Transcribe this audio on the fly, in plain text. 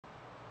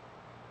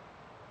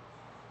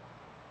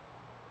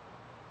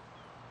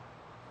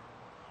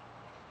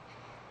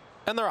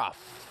And they're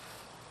off.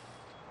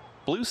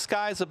 Blue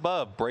Skies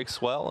Above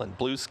breaks well, and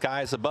Blue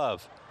Skies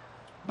Above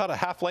about a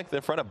half length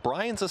in front of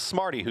Brian's a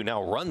Smarty, who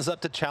now runs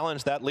up to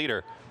challenge that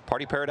leader.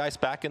 Party Paradise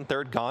back in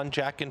third, Gone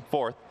Jack in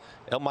fourth.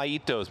 El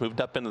Maito's moved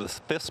up into the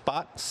fifth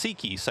spot.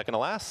 Siki second to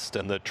last,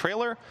 and the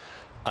trailer,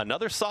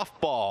 another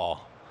softball.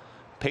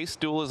 Pace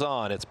duel is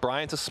on. It's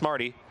Brian's a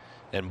Smarty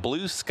and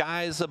Blue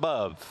Skies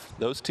Above.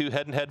 Those two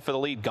head and head for the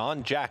lead.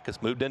 Gone Jack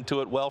has moved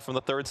into it well from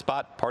the third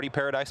spot. Party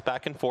Paradise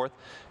back in fourth.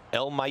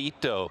 El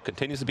Maito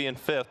continues to be in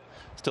fifth.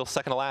 Still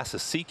second to last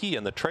is Siki,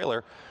 and the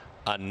trailer,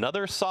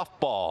 another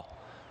softball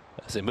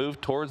as they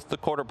move towards the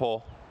quarter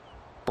pole.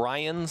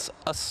 Brian's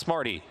a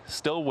Smarty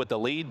still with the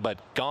lead, but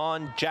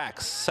Gone Jack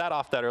sat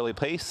off that early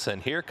pace,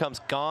 and here comes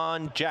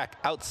Gone Jack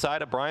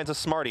outside of Brian's a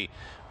Smarty.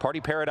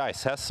 Party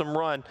Paradise has some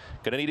run,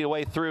 gonna need a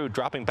way through.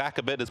 Dropping back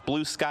a bit as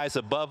Blue Skies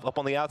Above up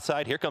on the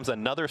outside. Here comes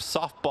another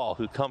softball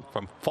who come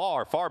from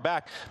far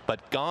back,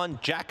 but Gone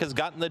Jack has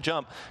gotten the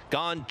jump.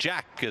 Gone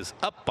Jack is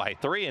up by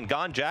 3, and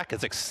Gone Jack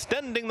is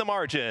extending the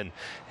margin.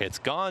 It's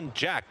Gone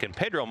Jack and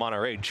Pedro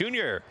Monterrey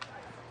Jr.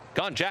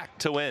 Gone Jack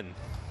to win.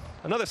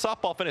 Another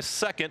softball finish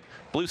second.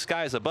 Blue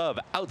Skies Above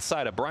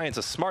outside of Brian's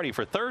a Smarty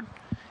for third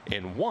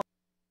in one.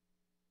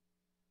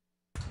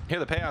 Here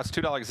the payouts,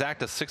 $2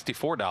 exacta,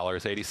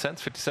 $64.80,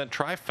 50-cent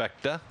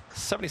trifecta,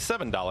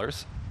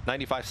 $77.95,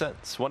 $1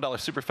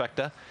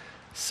 superfecta,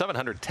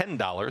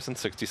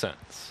 $710.60.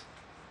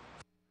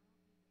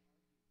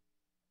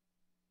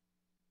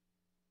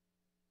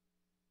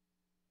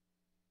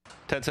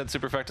 10-cent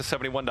superfecta,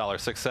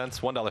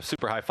 $71.06, $1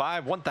 super high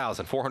five,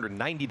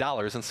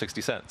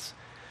 $1,490.60.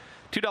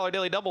 $2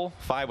 daily double,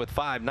 5 with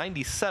 5,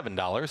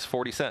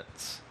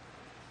 $97.40.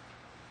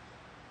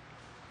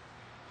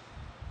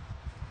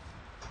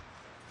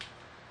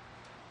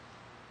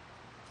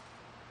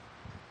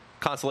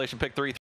 Consolation pick 3.